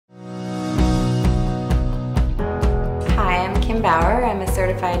Kim Baur. I'm a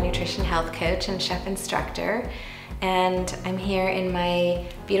certified nutrition health coach and chef instructor, and I'm here in my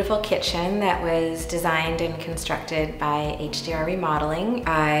beautiful kitchen that was designed and constructed by HDR Remodeling.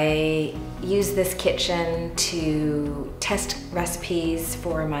 I use this kitchen to test recipes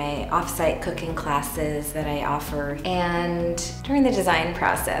for my off-site cooking classes that I offer. And during the design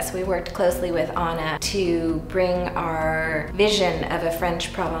process, we worked closely with Anna to bring our vision of a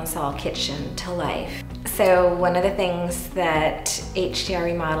French Provençal kitchen to life. So one of the things that HDR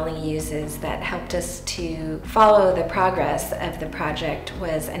Remodeling uses that helped us to follow the progress of the project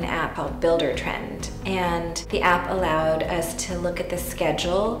was an app called Buildertrend. And the app allowed us to look at the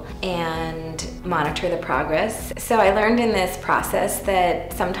schedule and monitor the progress. So I learned in this process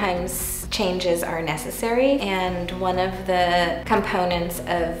that sometimes changes are necessary, and one of the components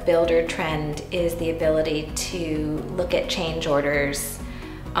of Buildertrend is the ability to look at change orders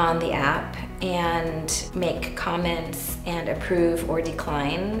on the app and make comments and approve or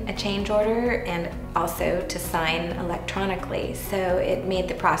decline a change order, and also to sign electronically. So it made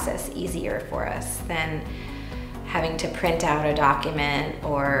the process easier for us than having to print out a document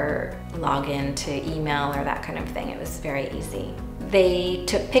or log into email or that kind of thing. It was very easy. They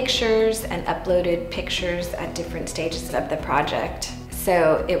took pictures and uploaded pictures at different stages of the project.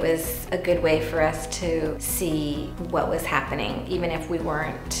 So it was a good way for us to see what was happening, even if we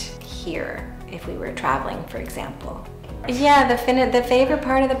weren't here, if we were traveling, for example. Yeah, the favorite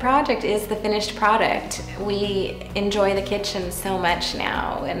part of the project is the finished product. We enjoy the kitchen so much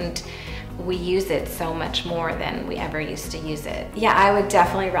now, and we use it so much more than we ever used to use it. Yeah, I would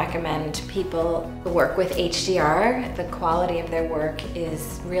definitely recommend people work with HDR. The quality of their work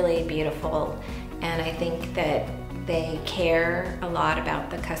is really beautiful, and I think that they care a lot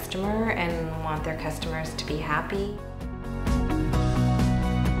about the customer and want their customers to be happy.